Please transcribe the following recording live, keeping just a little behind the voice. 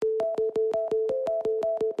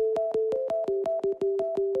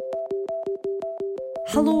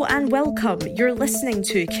Hello and welcome. You're listening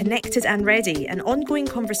to Connected and Ready, an ongoing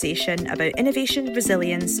conversation about innovation,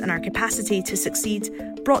 resilience, and our capacity to succeed,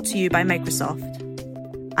 brought to you by Microsoft.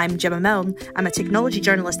 I'm Gemma Milne. I'm a technology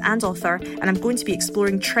journalist and author, and I'm going to be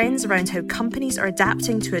exploring trends around how companies are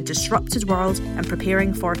adapting to a disrupted world and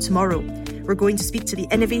preparing for tomorrow. We're going to speak to the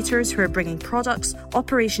innovators who are bringing products,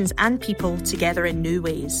 operations, and people together in new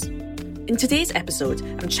ways. In today's episode,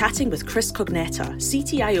 I'm chatting with Chris Cognetta,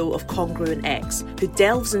 CTIO of CongruentX, who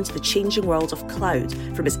delves into the changing world of cloud,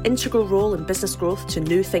 from its integral role in business growth to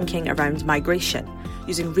new thinking around migration.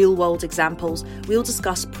 Using real-world examples, we'll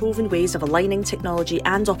discuss proven ways of aligning technology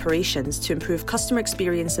and operations to improve customer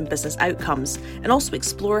experience and business outcomes, and also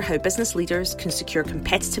explore how business leaders can secure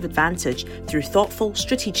competitive advantage through thoughtful,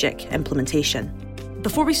 strategic implementation.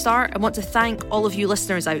 Before we start, I want to thank all of you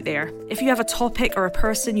listeners out there. If you have a topic or a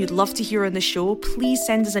person you'd love to hear on the show, please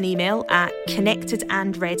send us an email at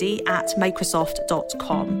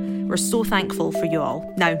connectedandready@microsoft.com. We're so thankful for you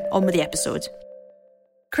all. Now, on with the episode.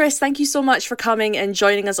 Chris, thank you so much for coming and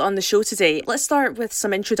joining us on the show today. Let's start with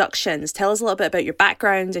some introductions. Tell us a little bit about your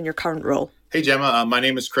background and your current role. Hey, Gemma. My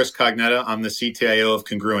name is Chris Cognetta. I'm the CTIO of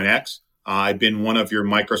CongruentX. I've been one of your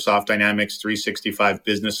Microsoft Dynamics 365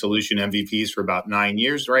 Business Solution MVPs for about 9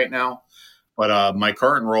 years right now. But my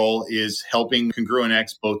current role is helping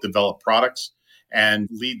CongruentX both develop products and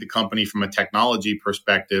lead the company from a technology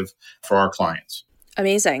perspective for our clients.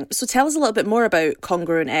 Amazing. So tell us a little bit more about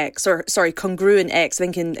CongruentX. I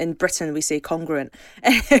think in Britain we say congruent.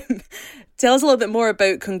 Tell us a little bit more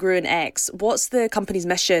about CongruentX. What's the company's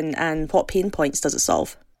mission and what pain points does it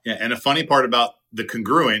solve? Yeah, and a funny part about the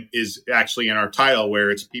congruent is actually in our title, where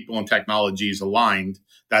it's people and technologies aligned.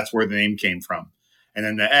 That's where the name came from. And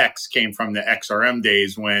then the X came from the XRM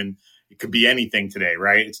days when it could be anything today,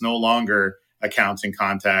 right? It's no longer accounts and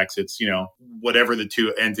contacts. It's, whatever the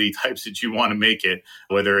two entity types that you want to make it,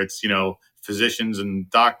 whether it's, physicians and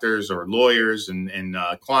doctors or lawyers and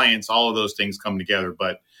clients, all of those things come together.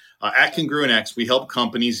 But at CongruentX, we help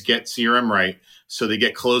companies get CRM right so they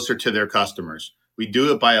get closer to their customers. We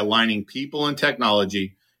do it by aligning people and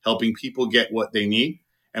technology, helping people get what they need,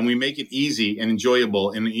 and we make it easy and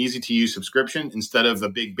enjoyable in an easy-to-use subscription instead of a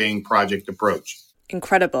big bang project approach.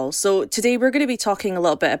 Incredible. So today we're going to be talking a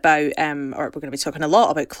little bit about, we're going to be talking a lot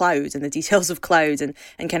about cloud and the details of cloud and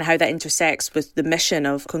kind of how that intersects with the mission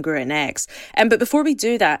of CongruentX. But before we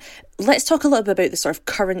do that, let's talk a little bit about the sort of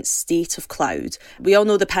current state of cloud. We all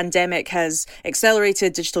know the pandemic has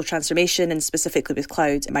accelerated digital transformation and specifically with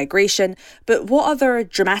cloud migration. But what other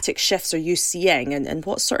dramatic shifts are you seeing and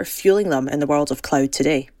what's sort of fueling them in the world of cloud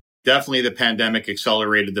today? Definitely the pandemic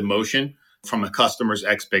accelerated the motion from a customer's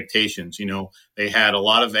expectations. They had a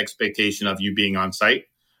lot of expectation of you being on site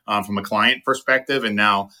from a client perspective, and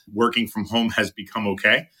now working from home has become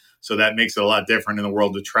okay. So that makes it a lot different in the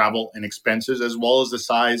world of travel and expenses, as well as the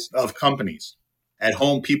size of companies. At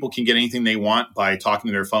home, people can get anything they want by talking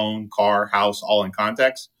to their phone, car, house, all in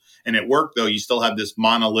context. And at work, though, you still have this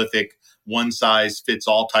monolithic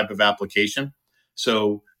one-size-fits-all type of application.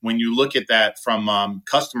 So when you look at that from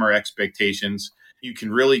customer expectations, you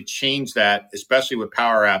can really change that, especially with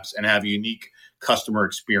Power Apps, and have a unique customer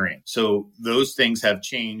experience. So those things have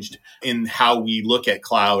changed in how we look at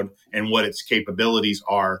cloud and what its capabilities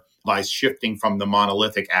are by shifting from the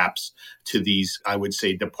monolithic apps to these, I would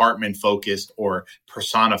say, department-focused or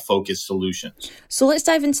persona-focused solutions. So let's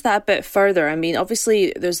dive into that a bit further. I mean,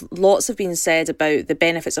 obviously, there's lots have been said about the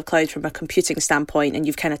benefits of cloud from a computing standpoint, and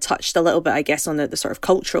you've kind of touched a little bit, I guess, on the sort of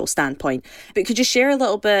cultural standpoint. But could you share a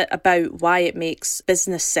little bit about why it makes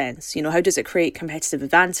business sense? How does it create competitive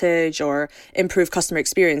advantage or improve customer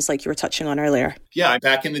experience like you were touching on earlier? Yeah,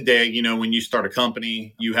 back in the day, when you start a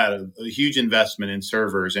company, you had a huge investment in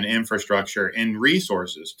servers and infrastructure and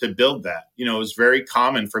resources to build that. It was very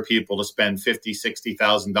common for people to spend $50,000,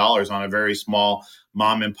 $60,000 on a very small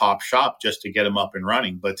mom and pop shop just to get them up and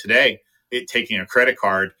running. But today, taking a credit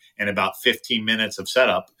card and about 15 minutes of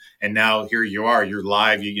setup. And now here you are, you're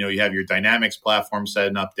live. You have your Dynamics platform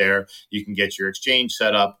setting up there. You can get your Exchange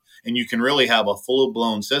set up, and you can really have a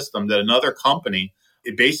full-blown system that another company,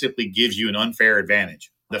 it basically gives you an unfair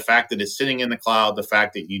advantage. The fact that it's sitting in the cloud, the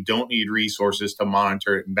fact that you don't need resources to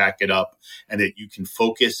monitor it and back it up, and that you can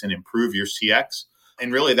focus and improve your CX.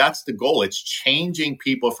 And really, that's the goal. It's changing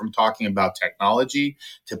people from talking about technology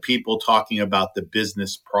to people talking about the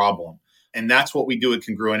business problem. And that's what we do at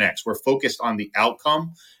CongruentX. We're focused on the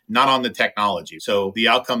outcome, not on the technology. So the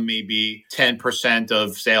outcome may be 10%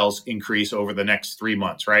 of sales increase over the next 3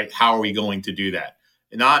 months, right? How are we going to do that?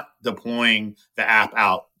 Not deploying the app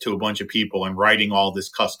out to a bunch of people and writing all this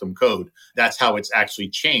custom code. That's how it's actually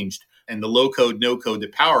changed. And the low-code, no-code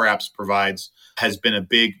that Power Apps provides has been a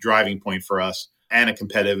big driving point for us and a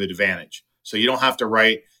competitive advantage. So you don't have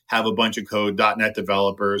to have a bunch of code, .NET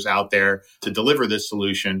developers out there to deliver this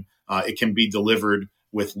solution. It can be delivered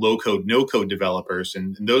with low-code, no-code developers.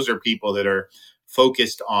 And those are people that are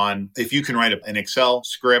focused on, if you can write an Excel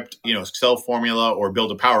script, Excel formula, or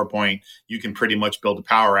build a PowerPoint, you can pretty much build a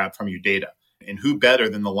Power App from your data. And who better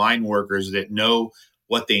than the line workers that know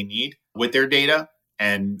what they need with their data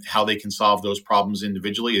and how they can solve those problems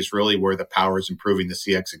individually is really where the power is improving the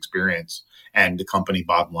CX experience and the company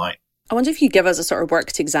bottom line. I wonder if you give us a sort of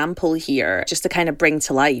worked example here, just to kind of bring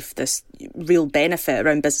to life this real benefit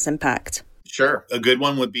around business impact. Sure. A good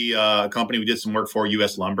one would be a company we did some work for,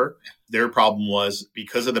 US Lumber. Their problem was,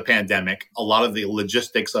 because of the pandemic, a lot of the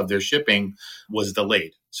logistics of their shipping was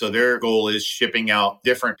delayed. So their goal is shipping out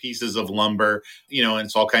different pieces of lumber, and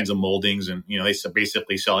it's all kinds of moldings. And, they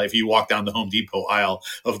basically sell, if you walk down the Home Depot aisle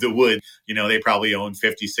of the wood, they probably own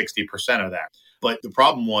 50, 60% of that. But the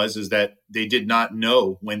problem is that they did not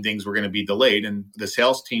know when things were going to be delayed. And the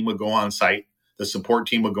sales team would go on site, the support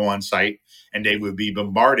team would go on site, and they would be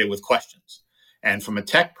bombarded with questions. And from a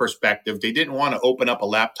tech perspective, they didn't want to open up a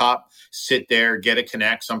laptop, sit there, get a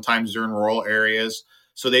connect. Sometimes they're in rural areas.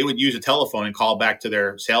 So they would use a telephone and call back to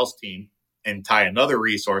their sales team and tie another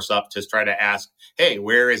resource up to try to ask, hey,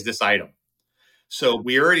 where is this item? So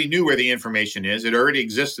we already knew where the information is. It already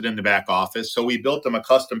existed in the back office. So we built them a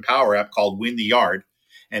custom Power App called Win the Yard.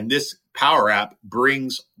 And this Power App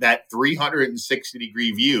brings that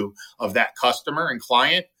 360-degree view of that customer and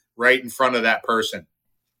client right in front of that person.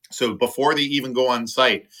 So before they even go on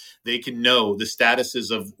site, they can know the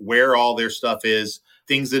statuses of where all their stuff is,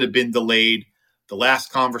 things that have been delayed, the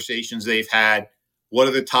last conversations they've had, what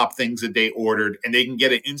are the top things that they ordered, and they can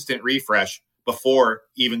get an instant refresh before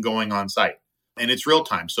even going on site. And it's real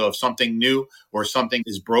time. So if something new or something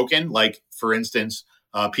is broken, like for instance,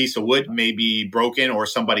 a piece of wood may be broken or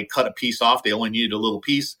somebody cut a piece off, they only needed a little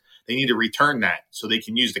piece, they need to return that so they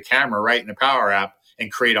can use the camera right in the Power App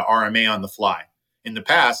and create a RMA on the fly. In the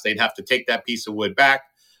past, they'd have to take that piece of wood back,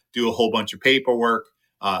 do a whole bunch of paperwork,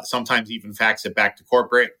 sometimes even fax it back to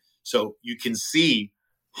corporate. So you can see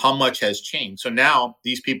how much has changed. So now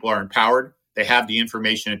these people are empowered. They have the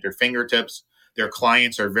information at their fingertips. Their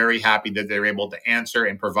clients are very happy that they're able to answer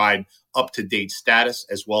and provide up-to-date status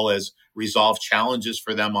as well as resolve challenges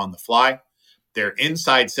for them on the fly. Their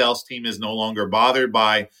inside sales team is no longer bothered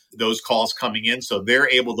by those calls coming in, so they're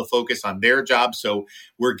able to focus on their job. So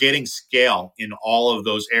we're getting scale in all of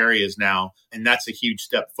those areas now, and that's a huge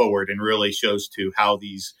step forward and really shows to how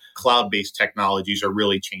these cloud-based technologies are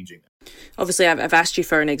really changing. Obviously, I've asked you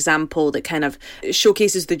for an example that kind of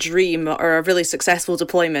showcases the dream or a really successful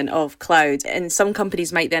deployment of cloud. And some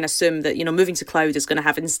companies might then assume that, moving to cloud is going to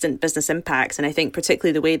have instant business impact. And I think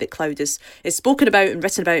particularly the way that cloud is spoken about and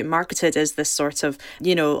written about and marketed as this sort of,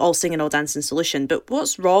 all singing, all dancing solution. But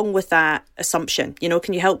what's wrong with that assumption?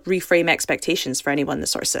 Can you help reframe expectations for anyone that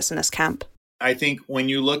sort of sits in this camp? I think when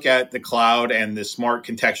you look at the cloud and the smart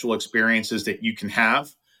contextual experiences that you can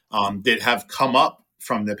have that have come up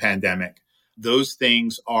from the pandemic, those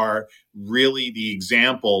things are really the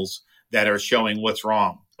examples that are showing what's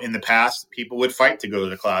wrong. In the past, people would fight to go to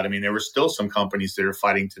the cloud. I mean, there were still some companies that are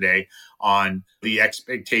fighting today on the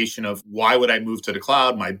expectation of why would I move to the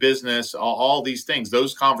cloud, my business, all these things.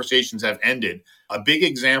 Those conversations have ended. A big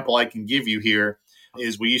example I can give you here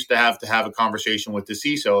is we used to have a conversation with the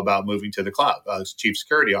CISO about moving to the cloud, as Chief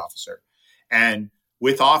Security Officer. And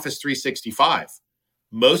with Office 365,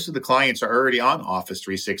 most of the clients are already on Office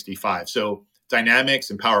 365. So Dynamics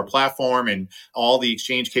and Power Platform and all the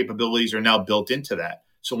Exchange capabilities are now built into that.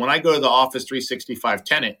 So when I go to the Office 365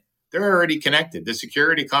 tenant, they're already connected. The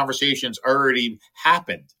security conversations already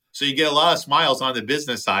happened. So you get a lot of smiles on the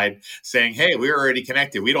business side saying, hey, we're already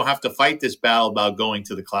connected. We don't have to fight this battle about going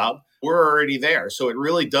to the cloud. We're already there. So it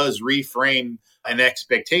really does reframe an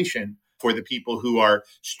expectation for the people who are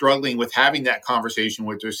struggling with having that conversation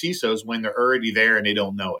with their CISOs when they're already there and they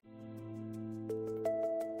don't know it.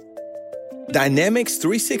 Dynamics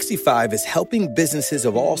 365 is helping businesses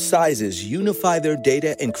of all sizes unify their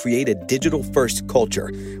data and create a digital-first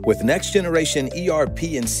culture. With next-generation ERP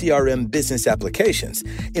and CRM business applications,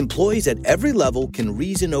 employees at every level can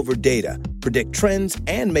reason over data, predict trends,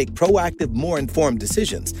 and make proactive, more informed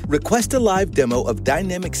decisions. Request a live demo of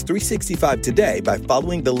Dynamics 365 today by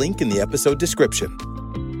following the link in the episode description.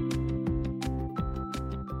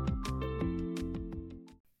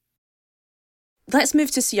 Let's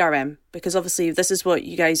move to CRM, because obviously this is what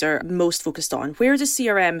you guys are most focused on. Where does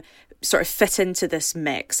CRM sort of fit into this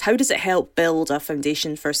mix? How does it help build a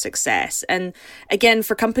foundation for success? And again,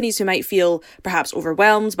 for companies who might feel perhaps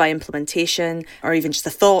overwhelmed by implementation or even just the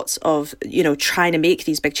thoughts of, trying to make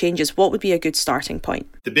these big changes, what would be a good starting point?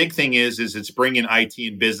 The big thing is it's bringing IT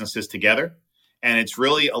and businesses together, and it's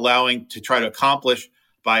really allowing to try to accomplish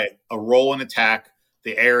by a roll and attack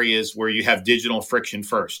the areas where you have digital friction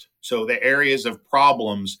first. So the areas of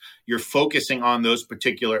problems, you're focusing on those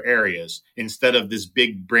particular areas instead of this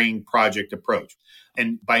big brain project approach.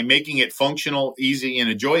 And by making it functional, easy, and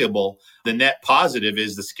enjoyable, the net positive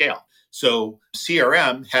is the scale. So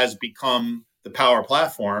CRM has become the Power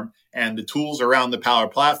Platform, and the tools around the Power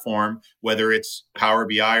Platform, whether it's Power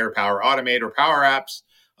BI or Power Automate or Power Apps,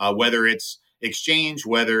 whether it's Exchange,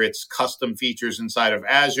 whether it's custom features inside of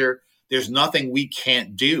Azure, there's nothing we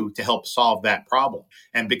can't do to help solve that problem.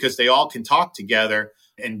 And because they all can talk together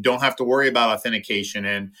and don't have to worry about authentication,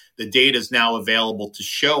 and the data is now available to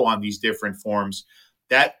show on these different forms,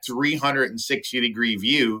 that 360-degree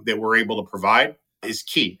view that we're able to provide is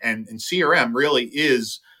key. And CRM really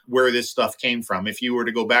is where this stuff came from. If you were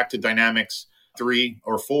to go back to Dynamics 3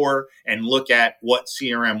 or 4 and look at what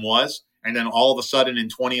CRM was, and then all of a sudden in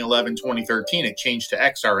 2011, 2013, it changed to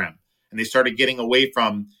XRM. And they started getting away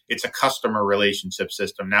from it's a customer relationship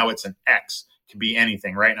system. Now it's an X. It can be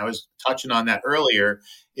anything, right? And I was touching on that earlier,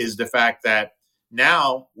 is the fact that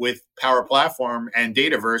now with Power Platform and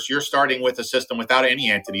Dataverse, you're starting with a system without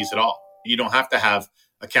any entities at all. You don't have to have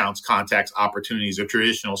accounts, contacts, opportunities, or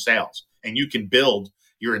traditional sales. And you can build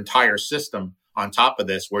your entire system on top of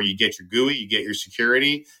this, where you get your GUI, you get your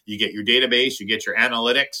security, you get your database, you get your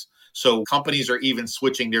analytics. So companies are even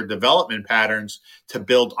switching their development patterns to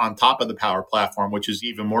build on top of the Power Platform, which is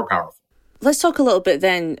even more powerful. Let's talk a little bit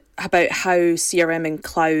then about how CRM and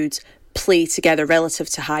cloud play together relative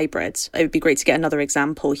to hybrids. It would be great to get another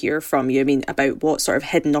example here from you. About what sort of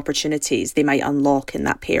hidden opportunities they might unlock in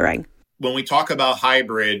that pairing. When we talk about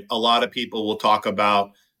hybrid, a lot of people will talk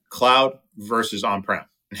about cloud versus on-prem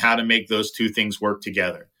and how to make those two things work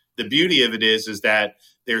together. The beauty of it is that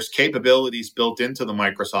there's capabilities built into the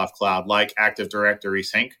Microsoft Cloud, like Active Directory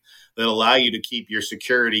Sync, that allow you to keep your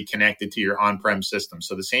security connected to your on-prem system.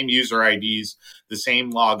 So the same user IDs, the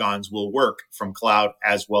same logons will work from cloud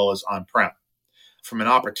as well as on-prem. From an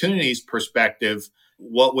opportunities perspective,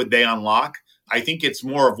 what would they unlock? I think it's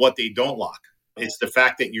more of what they don't lock. It's the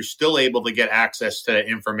fact that you're still able to get access to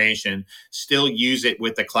information, still use it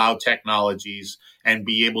with the cloud technologies, and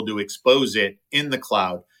be able to expose it in the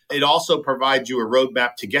cloud. It also provides you a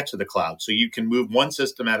roadmap to get to the cloud, so you can move one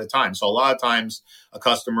system at a time. So a lot of times a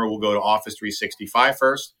customer will go to Office 365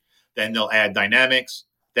 first, then they'll add Dynamics,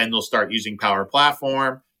 then they'll start using Power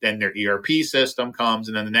Platform, then their ERP system comes,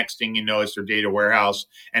 and then the next thing you know is their data warehouse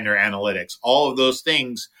and their analytics. All of those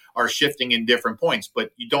things are shifting in different points,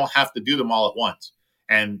 but you don't have to do them all at once.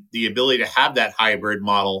 And the ability to have that hybrid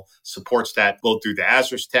model supports that both through the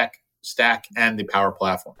Azure stack and the Power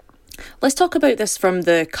Platform. Let's talk about this from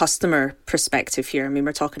the customer perspective here.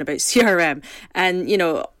 We're talking about CRM, and,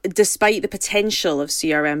 despite the potential of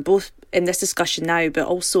CRM, both in this discussion now, but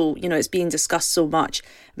also, it's being discussed so much,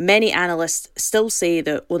 many analysts still say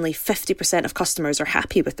that only 50% of customers are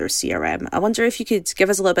happy with their CRM. I wonder if you could give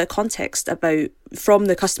us a little bit of context about, from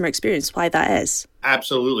the customer experience, why that is.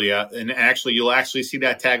 Absolutely. And actually, you'll actually see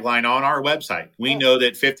that tagline on our website. We know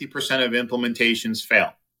that 50% of implementations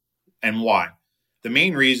fail. And why? The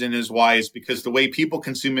main reason is because the way people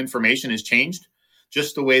consume information has changed.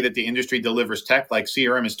 Just the way that the industry delivers tech, like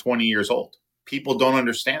CRM, is 20 years old. People don't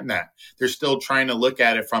understand that. They're still trying to look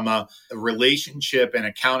at it from a relationship, an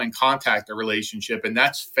account and contact relationship, and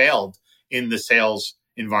that's failed in the sales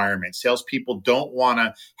environment. Salespeople don't want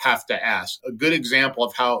to have to ask. A good example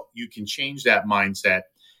of how you can change that mindset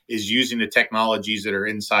is using the technologies that are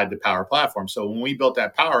inside the Power Platform. So when we built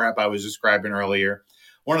that Power App I was describing earlier,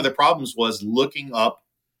 one of the problems was looking up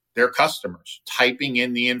their customers, typing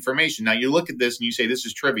in the information. Now, you look at this and you say, this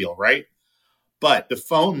is trivial, right? But the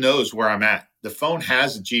phone knows where I'm at. The phone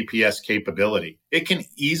has a GPS capability. It can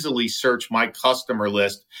easily search my customer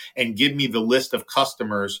list and give me the list of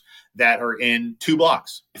customers that are in 2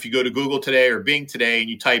 blocks. If you go to Google today or Bing today and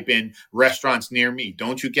you type in restaurants near me,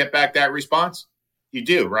 don't you get back that response? You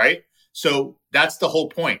do, right? So that's the whole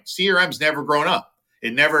point. CRM's never grown up.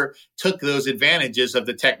 It never took those advantages of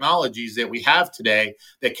the technologies that we have today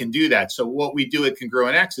that can do that. So what we do at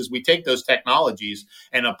Congruent is we take those technologies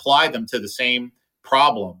and apply them to the same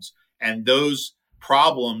problems. And those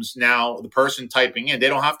problems, now the person typing in, they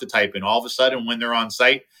don't have to type in. All of a sudden, when they're on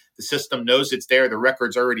site, the system knows it's there. The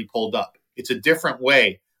record's already pulled up. It's a different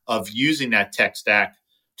way of using that tech stack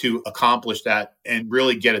to accomplish that and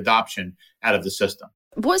really get adoption out of the system.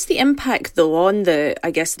 What's the impact, though, on the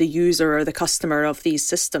user or the customer of these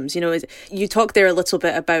systems? You talked there a little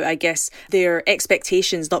bit about, their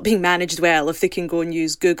expectations not being managed well. If they can go and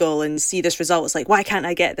use Google and see this result, it's like, why can't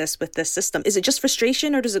I get this with this system? Is it just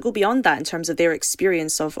frustration, or does it go beyond that in terms of their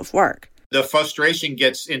experience of work? The frustration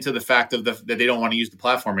gets into the fact of that they don't want to use the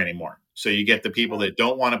platform anymore. So you get the people that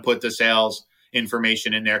don't want to put the sales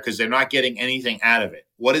information in there because they're not getting anything out of it.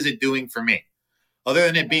 What is it doing for me? Other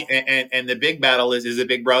than it being, and the big battle is it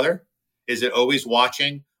Big Brother? Is it always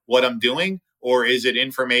watching what I'm doing? Or is it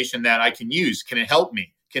information that I can use? Can it help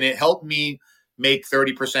me? Can it help me make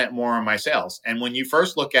 30% more on my sales? And when you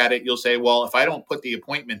first look at it, you'll say, well, if I don't put the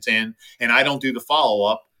appointments in and I don't do the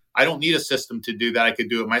follow-up, I don't need a system to do that. I could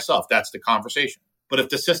do it myself. That's the conversation. But if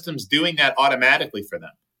the system's doing that automatically for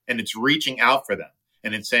them and it's reaching out for them,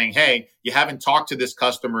 and it's saying, hey, you haven't talked to this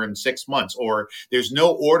customer in 6 months, or there's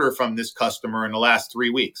no order from this customer in the last 3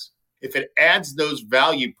 weeks. If it adds those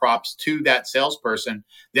value props to that salesperson,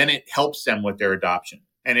 then it helps them with their adoption.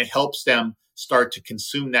 And it helps them start to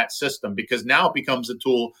consume that system, because now it becomes a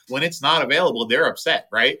tool. When it's not available, they're upset,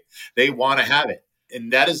 right? They want to have it.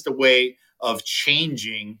 And that is the way of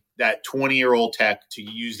changing that 20-year-old tech to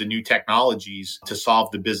use the new technologies to solve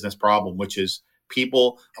the business problem, which is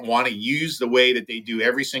people want to use the way that they do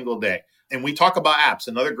every single day. And we talk about apps.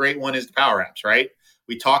 Another great one is the Power Apps, right?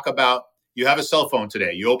 We talk about, you have a cell phone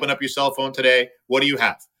today. You open up your cell phone today. What do you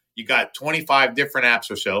have? You got 25 different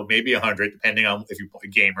apps or so, maybe 100, depending on if you're a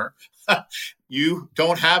gamer. You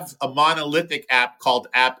don't have a monolithic app called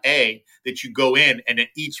App A that you go in and then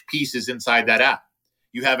each piece is inside that app.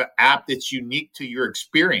 You have an app that's unique to your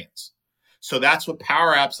experience. So that's what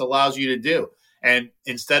Power Apps allows you to do. And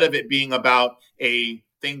instead of it being about a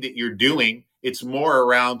thing that you're doing, it's more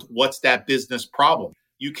around what's that business problem.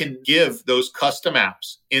 You can give those custom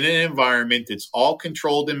apps in an environment that's all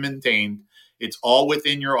controlled and maintained. It's all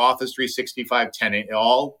within your Office 365 tenant. It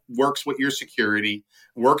all works with your security,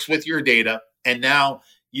 works with your data. And now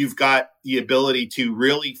you've got the ability to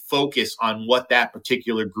really focus on what that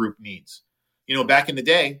particular group needs. Back in the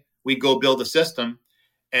day, we'd go build a system,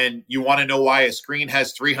 and you want to know why a screen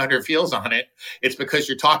has 300 fields on it. It's because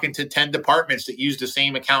you're talking to 10 departments that use the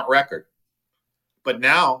same account record. But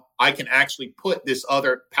now I can actually put this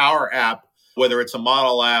other Power App, whether it's a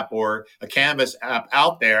model app or a Canvas app,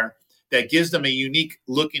 out there that gives them a unique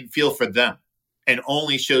look and feel for them and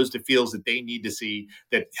only shows the fields that they need to see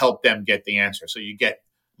that help them get the answer. So you get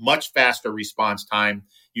much faster response time.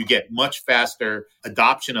 You get much faster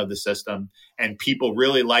adoption of the system. And people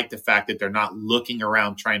really like the fact that they're not looking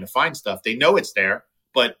around trying to find stuff. They know it's there,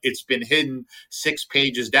 but it's been hidden 6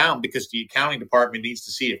 pages down because the accounting department needs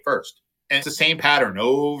to see it first. And it's the same pattern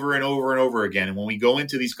over and over and over again. And when we go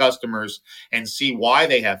into these customers and see why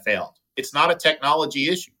they have failed, it's not a technology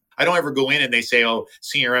issue. I don't ever go in and they say, oh,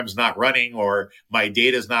 CRM's not running or my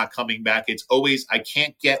data's not coming back. It's always, I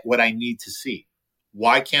can't get what I need to see.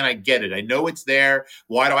 Why can't I get it? I know it's there.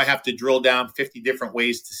 Why do I have to drill down 50 different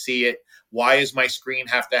ways to see it? Why does my screen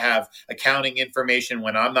have to have accounting information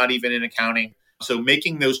when I'm not even in accounting? So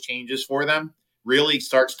making those changes for them really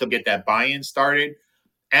starts to get that buy-in started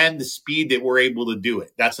and the speed that we're able to do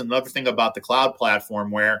it. That's another thing about the cloud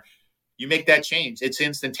platform where you make that change. It's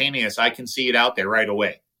instantaneous. I can see it out there right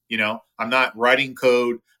away. I'm not writing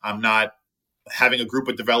code. I'm not having a group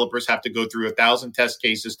of developers have to go through 1,000 test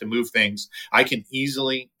cases to move things. I can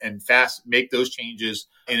easily and fast make those changes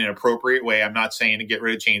in an appropriate way. I'm not saying to get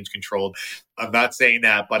rid of change control. I'm not saying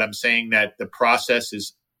that, but I'm saying that the process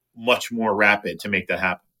is much more rapid to make that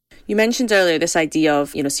happen. You mentioned earlier this idea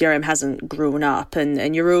of, CRM hasn't grown up,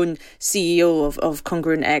 and your own CEO of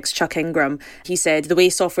CongruentX, Chuck Ingram, he said the way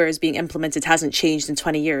software is being implemented hasn't changed in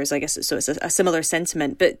 20 years. I guess so. It's a similar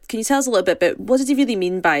sentiment. But can you tell us a little bit about what does he really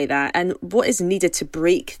mean by that, and what is needed to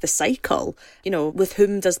break the cycle? With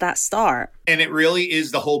whom does that start? And it really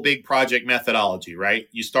is the whole big project methodology, right?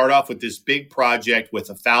 You start off with this big project with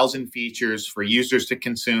 1,000 features for users to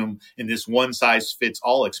consume in this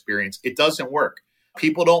one-size-fits-all experience. It doesn't work.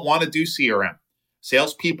 People don't want to do CRM.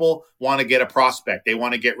 Salespeople want to get a prospect. They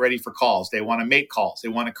want to get ready for calls. They want to make calls. They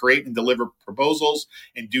want to create and deliver proposals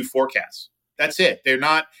and do forecasts. That's it. They're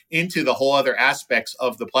not into the whole other aspects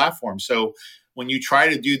of the platform. So when you try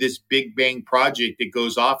to do this big bang project that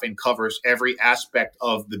goes off and covers every aspect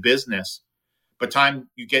of the business, by the time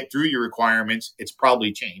you get through your requirements, it's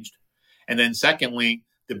probably changed. And then secondly,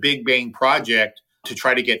 the big bang project to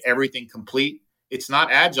try to get everything complete, it's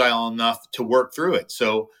not agile enough to work through it.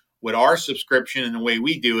 So with our subscription and the way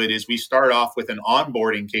we do it is we start off with an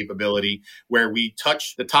onboarding capability where we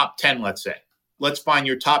touch the top 10, let's say, Let's find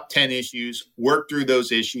your top 10 issues, work through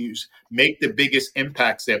those issues, make the biggest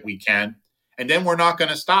impacts that we can. And then we're not going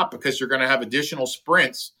to stop because you're going to have additional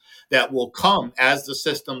sprints that will come as the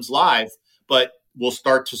system's live, but we'll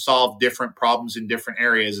start to solve different problems in different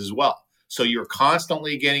areas as well. So you're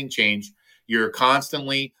constantly getting change, you're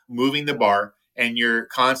constantly moving the bar, and you're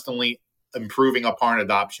constantly improving upon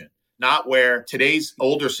adoption. Not where today's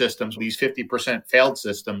older systems, these 50% failed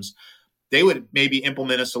systems, they would maybe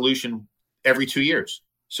implement a solution every 2 years.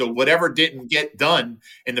 So whatever didn't get done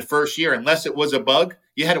in the first year, unless it was a bug,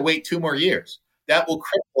 you had to wait 2 more years. That will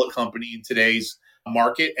cripple a company in today's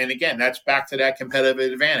market. And again, that's back to that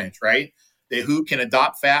competitive advantage, right? Who can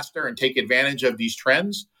adopt faster and take advantage of these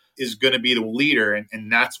trends is going to be the leader.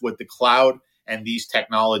 And that's what the cloud and these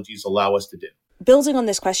technologies allow us to do. Building on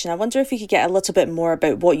this question, I wonder if you could get a little bit more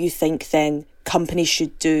about what you think then companies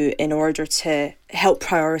should do in order to help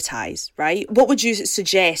prioritize, right? What would you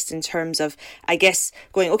suggest in terms of, I guess,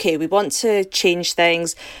 going, okay, we want to change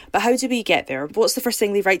things, but how do we get there? What's the first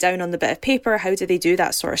thing they write down on the bit of paper? How do they do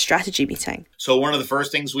that sort of strategy meeting? So one of the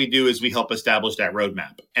first things we do is we help establish that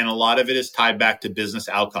roadmap. And a lot of it is tied back to business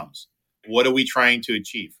outcomes. What are we trying to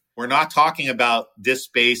achieve? We're not talking about disk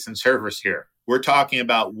space and servers here. We're talking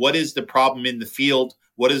about what is the problem in the field?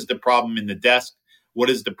 What is the problem in the desk? What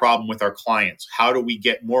is the problem with our clients? How do we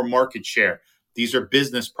get more market share? These are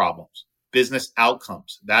business problems, business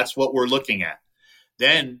outcomes. That's what we're looking at.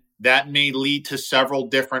 Then that may lead to several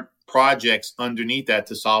different projects underneath that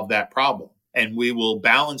to solve that problem. And we will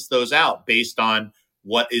balance those out based on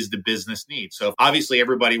what is the business need. So obviously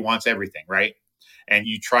everybody wants everything, right? And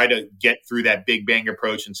you try to get through that big bang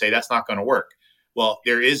approach and say, that's not going to work. Well,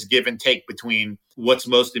 there is give and take between what's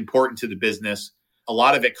most important to the business. A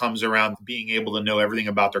lot of it comes around being able to know everything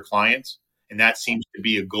about their clients. And that seems to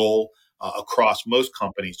be a goal across most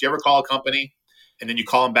companies. Do you ever call a company and then you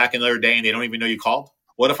call them back another day and they don't even know you called?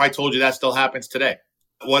 What if I told you that still happens today?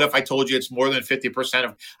 What if I told you it's more than 50%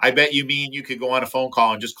 of, I bet you me and you could go on a phone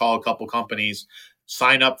call and just call a couple companies,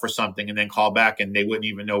 sign up for something and then call back and they wouldn't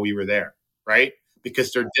even know we were there, right?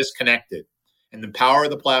 Because they're disconnected. And the power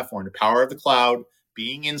of the platform, the power of the cloud,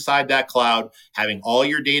 being inside that cloud, having all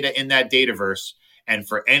your data in that dataverse. And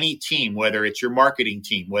for any team, whether it's your marketing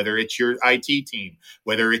team, whether it's your IT team,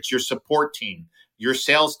 whether it's your support team, your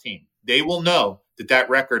sales team, they will know that that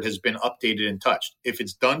record has been updated and touched. If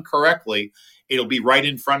it's done correctly, it'll be right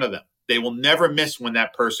in front of them. They will never miss when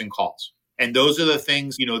that person calls. And those are the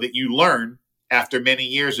things, that you learn after many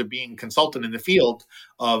years of being a consultant in the field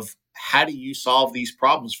of how do you solve these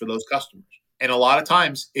problems for those customers? And a lot of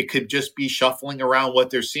times it could just be shuffling around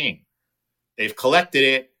what they're seeing. They've collected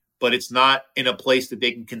it, but it's not in a place that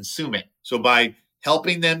they can consume it. So by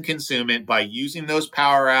helping them consume it, by using those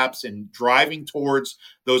power apps and driving towards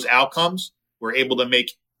those outcomes, we're able to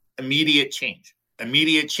make immediate change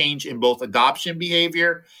in both adoption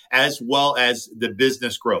behavior as well as the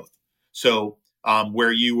business growth. So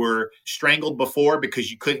where you were strangled before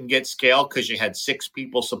because you couldn't get scale because you had 6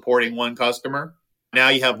 people supporting one customer, now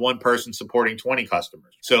you have one person supporting 20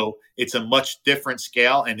 customers. So it's a much different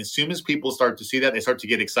scale. And as soon as people start to see that, they start to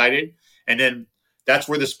get excited. And then that's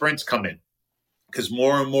where the sprints come in because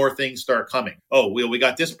more and more things start coming. Oh, we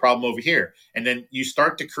got this problem over here. And then you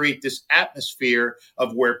start to create this atmosphere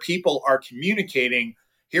of where people are communicating.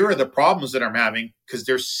 Here are the problems that I'm having because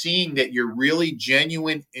they're seeing that you're really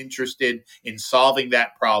genuine interested in solving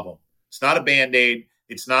that problem. It's not a Band-Aid.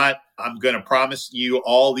 It's not, I'm going to promise you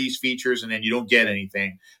all these features and then you don't get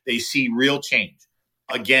anything. They see real change.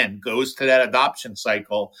 Again, goes to that adoption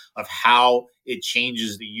cycle of how it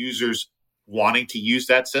changes the users wanting to use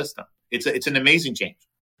that system. It's an amazing change.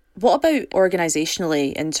 What about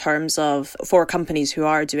organizationally in terms of for companies who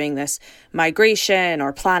are doing this migration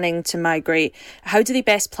or planning to migrate? How do they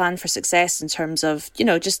best plan for success in terms of,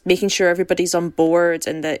 just making sure everybody's on board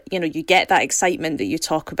and that, you get that excitement that you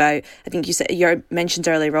talk about? I think you mentioned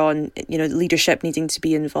earlier on, leadership needing to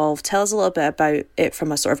be involved. Tell us a little bit about it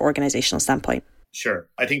from a sort of organizational standpoint. Sure.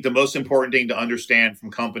 I think the most important thing to understand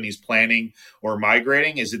from companies planning or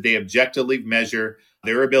migrating is that they objectively measure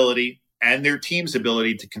their ability and their team's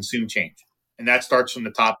ability to consume change. And that starts from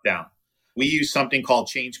the top down. We use something called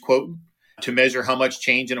Change Quotient to measure how much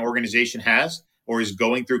change an organization has or is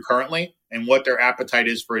going through currently and what their appetite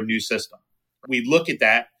is for a new system. We look at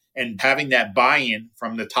that, and having that buy-in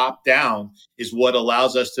from the top down is what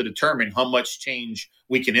allows us to determine how much change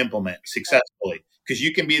we can implement successfully. Because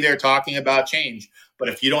you can be there talking about change, but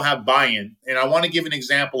if you don't have buy-in, and I want to give an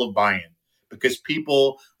example of buy-in because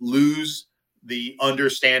people lose the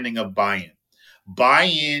understanding of buy-in.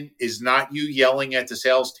 Buy-in is not you yelling at the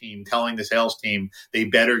sales team, telling the sales team they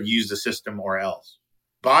better use the system or else.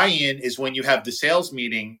 Buy-in is when you have the sales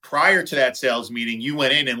meeting. Prior to that sales meeting, you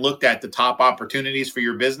went in and looked at the top opportunities for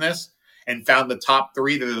your business and found the top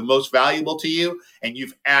 3 that are the most valuable to you. And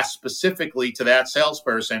you've asked specifically to that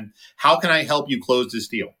salesperson, how can I help you close this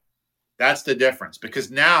deal? That's the difference.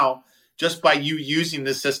 Because now, just by you using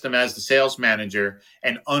the system as the sales manager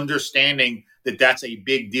and understanding that that's a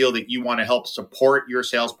big deal, that you want to help support your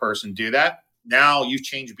salesperson do that, now you've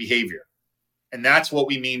changed behavior. And that's what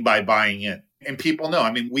we mean by buying in. And people know.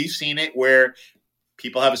 I mean, we've seen it where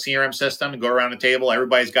people have a CRM system and go around the table.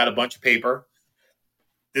 Everybody's got a bunch of paper.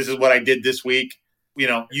 This is what I did this week.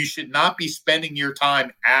 You should not be spending your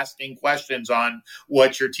time asking questions on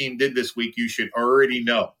what your team did this week. You should already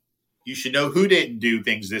know. You should know who didn't do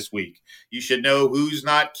things this week. You should know who's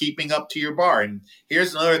not keeping up to your bar. And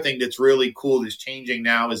here's another thing that's really cool that's changing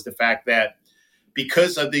now is the fact that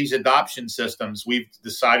because of these adoption systems, we've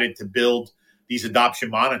decided to build these adoption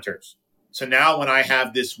monitors. So now when I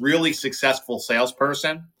have this really successful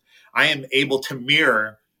salesperson, I am able to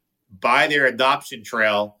mirror by their adoption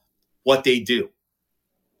trail what they do.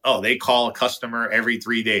 Oh, they call a customer every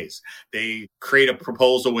 3 days. They create a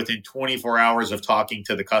proposal within 24 hours of talking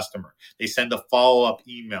to the customer. They send a follow-up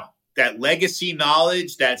email. That legacy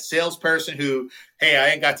knowledge, that salesperson who, hey, I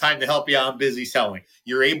ain't got time to help you, I'm busy selling.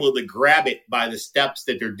 You're able to grab it by the steps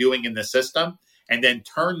that they're doing in the system and then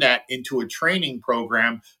turn that into a training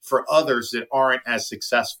program for others that aren't as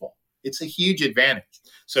successful. It's a huge advantage.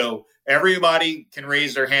 So everybody can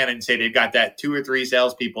raise their hand and say they've got that 2 or 3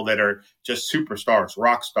 salespeople that are just superstars,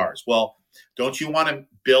 rock stars. Well, don't you want to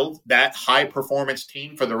build that high performance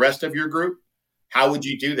team for the rest of your group? How would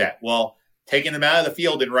you do that? Well, taking them out of the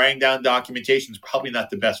field and writing down documentation is probably not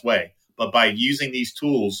the best way. But by using these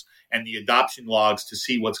tools and the adoption logs to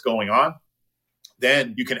see what's going on,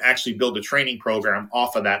 then you can actually build a training program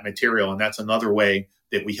off of that material. And that's another way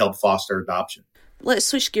that we help foster adoption. Let's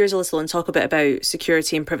switch gears a little and talk a bit about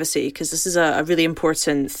security and privacy, because this is a really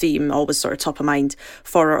important theme, always sort of top of mind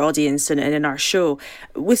for our audience and in our show.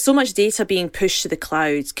 With so much data being pushed to the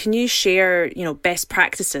cloud, can you share, best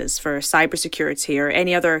practices for cybersecurity or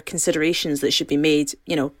any other considerations that should be made,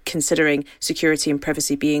 considering security and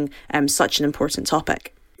privacy being such an important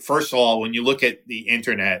topic? First of all, when you look at the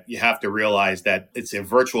internet, you have to realize that it's a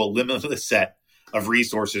virtual limitless set of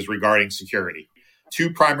resources regarding security.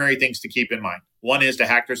 2 primary things to keep in mind. One is the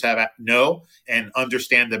hackers know and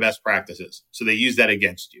understand the best practices, so they use that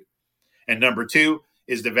against you. And number 2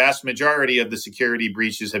 is the vast majority of the security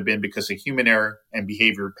breaches have been because of human error and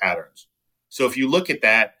behavior patterns. So if you look at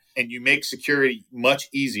that and you make security much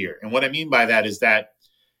easier, and what I mean by that is that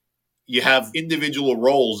you have individual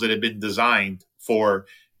roles that have been designed for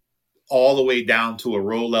all the way down to a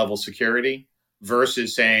row level security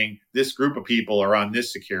versus saying this group of people are on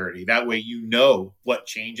this security. That way you know what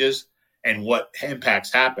changes and what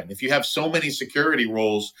impacts happen. If you have so many security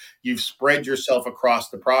roles, you've spread yourself across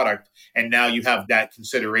the product, and now you have that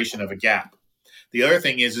consideration of a gap. The other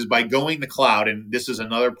thing is by going to cloud, and this is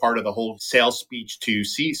another part of the whole sales speech to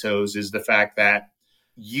CISOs, is the fact that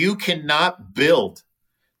you cannot build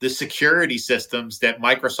the security systems that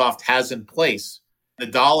Microsoft has in place. The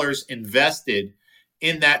dollars invested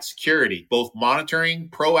in that security, both monitoring,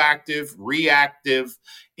 proactive, reactive,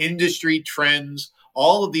 industry trends,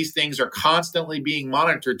 all of these things are constantly being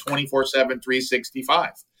monitored 24/7,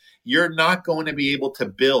 365. You're not going to be able to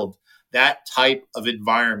build that type of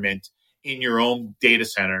environment in your own data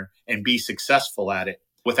center and be successful at it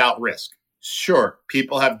without risk. Sure,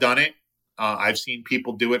 people have done it. I've seen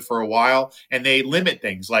people do it for a while, and they limit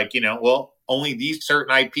things like, only these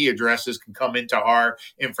certain IP addresses can come into our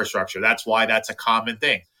infrastructure. That's why that's a common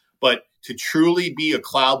thing. But to truly be a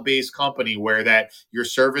cloud-based company where that your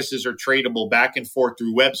services are tradable back and forth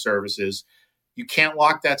through web services, you can't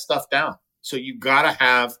lock that stuff down. So you got to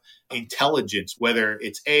have intelligence, whether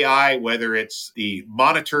it's AI, whether it's the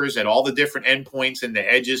monitors at all the different endpoints and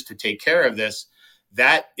the edges to take care of this.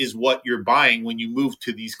 That is what you're buying when you move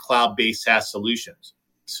to these cloud-based SaaS solutions.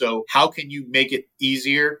 So how can you make it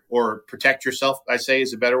easier or protect yourself, I say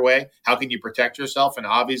is a better way. How can you protect yourself? And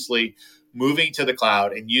obviously moving to the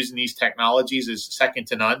cloud and using these technologies is second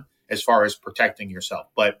to none as far as protecting yourself.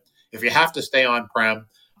 But if you have to stay on-prem,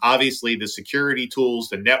 obviously the security tools,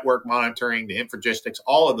 the network monitoring, the infragistics,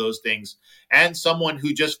 all of those things, and someone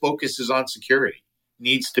who just focuses on security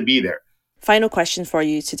needs to be there. Final question for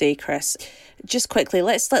you today, Chris. Just quickly,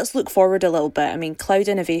 let's look forward a little bit. I mean, cloud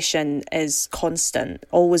innovation is constant,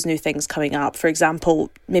 always new things coming up. For example,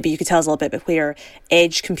 maybe you could tell us a little bit about where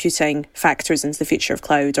edge computing factors into the future of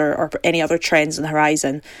cloud or any other trends on the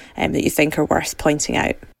horizon that you think are worth pointing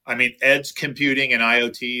out. I mean, edge computing and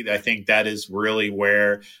IoT, I think that is really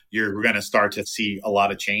where you're going to start to see a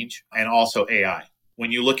lot of change, and also AI.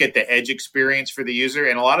 When you look at the edge experience for the user,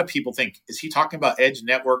 and a lot of people think, is he talking about edge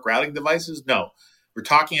network routing devices? No, we're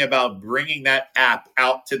talking about bringing that app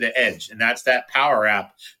out to the edge. And that's that Power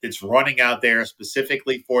App that's running out there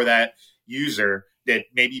specifically for that user that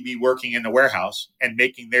maybe be working in the warehouse and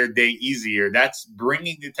making their day easier. That's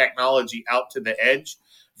bringing the technology out to the edge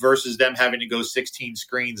versus them having to go 16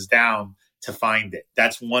 screens down to find it.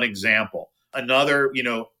 That's one example. Another,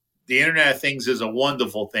 the Internet of Things is a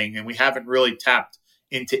wonderful thing, and we haven't really tapped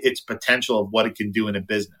into its potential of what it can do in a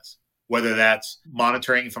business, whether that's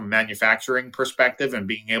monitoring from a manufacturing perspective and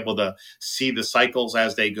being able to see the cycles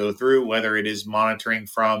as they go through, whether it is monitoring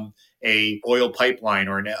from a oil pipeline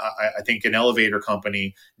or I think an elevator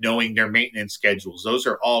company, knowing their maintenance schedules. Those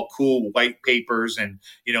are all cool white papers. And,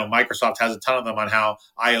 Microsoft has a ton of them on how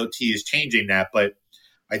IoT is changing that. But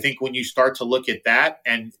I think when you start to look at that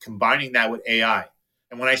and combining that with AI,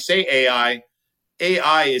 and when I say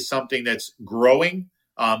AI is something that's growing,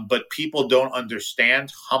 but people don't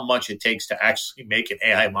understand how much it takes to actually make an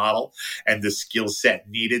AI model and the skill set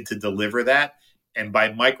needed to deliver that. And by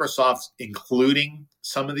Microsoft including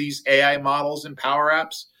some of these AI models in Power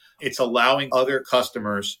Apps, it's allowing other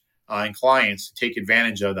customers and clients to take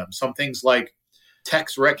advantage of them. Some things like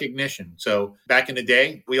text recognition. So back in the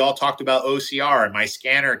day, we all talked about OCR, and my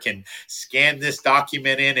scanner can scan this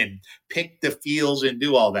document in and pick the fields and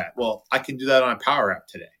do all that. Well, I can do that on a Power App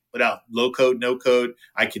today. Without low code, no code,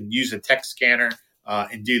 I can use a text scanner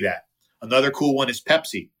and do that. Another cool one is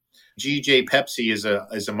Pepsi. GJ Pepsi is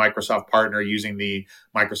a Microsoft partner using the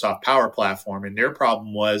Microsoft Power Platform. And their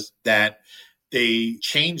problem was that they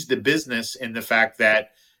changed the business in the fact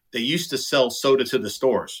that they used to sell soda to the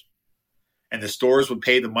stores. And the stores would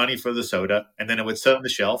pay the money for the soda, and then it would sit on the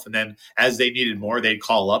shelf. And then as they needed more, they'd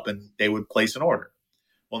call up and they would place an order.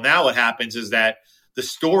 Well, now what happens is that the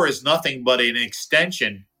store is nothing but an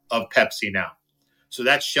extension of Pepsi now. So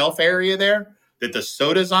that shelf area there that the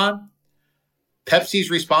soda's on, Pepsi's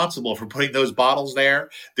responsible for putting those bottles there.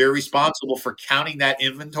 They're responsible for counting that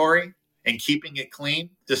inventory and keeping it clean.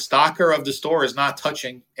 The stocker of the store is not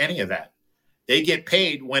touching any of that. They get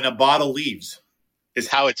paid when a bottle leaves, is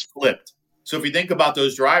how it's flipped. So if you think about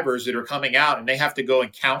those drivers that are coming out and they have to go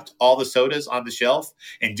and count all the sodas on the shelf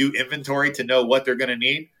and do inventory to know what they're going to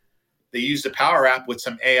need, they used the Power App with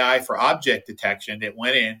some AI for object detection that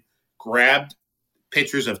went in, grabbed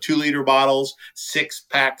pictures of 2-liter bottles,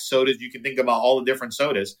 6-pack sodas. You can think about all the different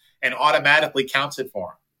sodas and automatically counts it for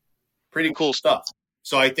them. Pretty cool stuff.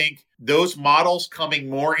 So I think those models coming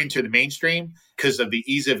more into the mainstream because of the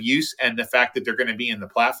ease of use and the fact that they're going to be in the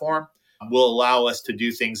platform will allow us to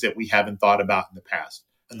do things that we haven't thought about in the past.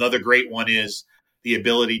 Another great one is the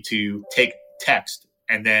ability to take text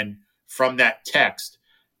and then from that text,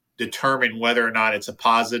 determine whether or not it's a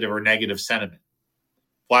positive or negative sentiment.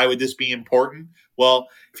 Why would this be important? Well,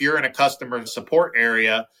 if you're in a customer support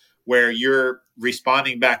area where you're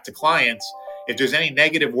responding back to clients, if there's any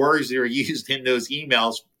negative words that are used in those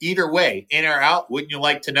emails, either way, in or out, wouldn't you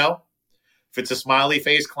like to know? If it's a smiley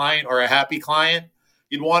face client or a happy client,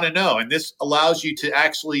 you'd want to know. And this allows you to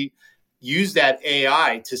actually use that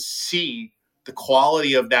AI to see the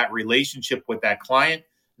quality of that relationship with that client,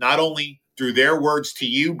 not only through their words to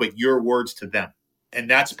you, but your words to them. And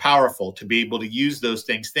that's powerful to be able to use those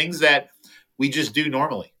things that we just do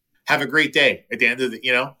normally. Have a great day at the end of the,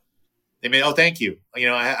 they may, oh, thank you.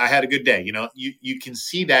 I had a good day. You can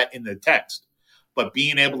see that in the text, but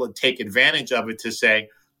being able to take advantage of it to say,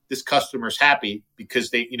 this customer's happy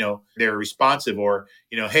because they're responsive, or,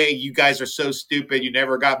 hey, you guys are so stupid. You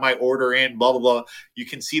never got my order in, blah, blah, blah. You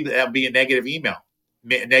can see that be a negative email,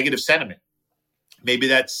 a negative sentiment. Maybe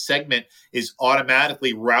that segment is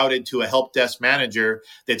automatically routed to a help desk manager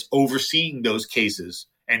that's overseeing those cases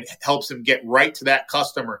and helps them get right to that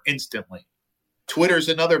customer instantly. Twitter's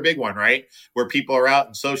another big one, right? Where people are out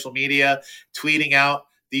in social media tweeting out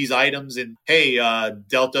these items and, hey,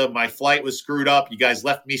 Delta, my flight was screwed up. You guys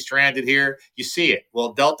left me stranded here. You see it.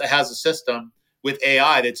 Well, Delta has a system with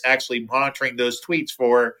AI that's actually monitoring those tweets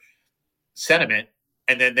for sentiment,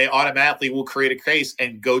 and then they automatically will create a case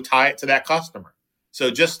and go tie it to that customer. So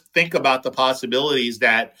just think about the possibilities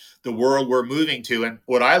that the world we're moving to. And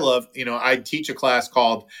what I love, I teach a class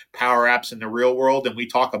called Power Apps in the Real World, and we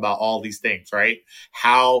talk about all these things, right?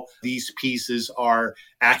 How these pieces are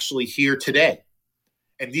actually here today.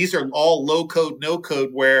 And these are all low code, no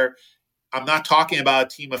code, where I'm not talking about a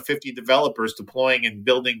team of 50 developers deploying and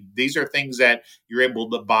building. These are things that you're able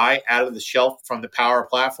to buy out of the shelf from the Power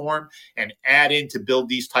Platform and add in to build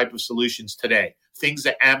these type of solutions today. Things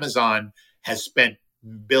that Amazon has spent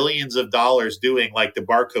billions of dollars doing like the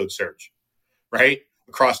barcode search, right?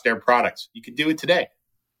 Across their products. You can do it today.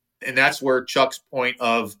 And that's where Chuck's point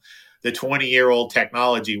of the 20-year-old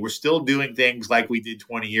technology, we're still doing things like we did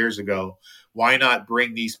 20 years ago. Why not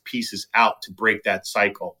bring these pieces out to break that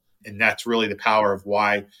cycle? And that's really the power of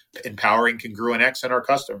why empowering CongruentX and our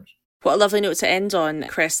customers. What a lovely note to end on,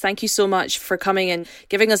 Chris. Thank you so much for coming and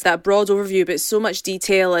giving us that broad overview, but so much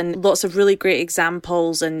detail and lots of really great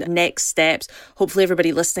examples and next steps. Hopefully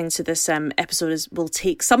everybody listening to this episode will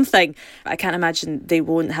take something. I can't imagine they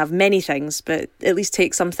won't have many things, but at least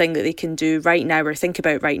take something that they can do right now or think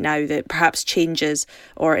about right now that perhaps changes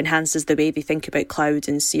or enhances the way they think about cloud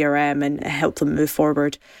and CRM and help them move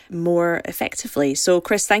forward more effectively. So,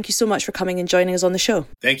 Chris, thank you so much for coming and joining us on the show.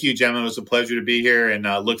 Thank you, Gemma. It was a pleasure to be here and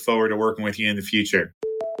look forward to working with you in the future.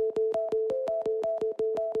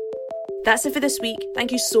 That's it for this week.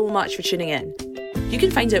 Thank you so much for tuning in. You can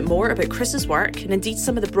find out more about Chris's work and indeed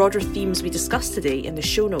some of the broader themes we discussed today in the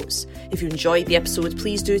show notes. If you enjoyed the episode,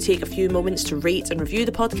 please do take a few moments to rate and review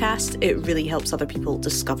the podcast. It really helps other people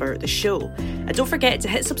discover the show. And don't forget to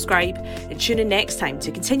hit subscribe and tune in next time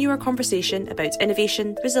to continue our conversation about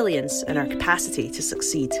innovation, resilience, and our capacity to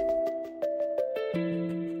succeed.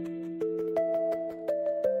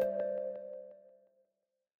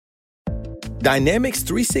 Dynamics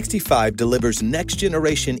 365 delivers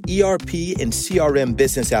next-generation ERP and CRM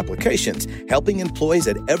business applications, helping employees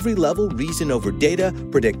at every level reason over data,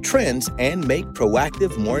 predict trends, and make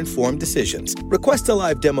proactive, more informed decisions. Request a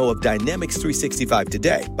live demo of Dynamics 365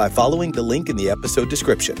 today by following the link in the episode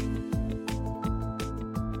description.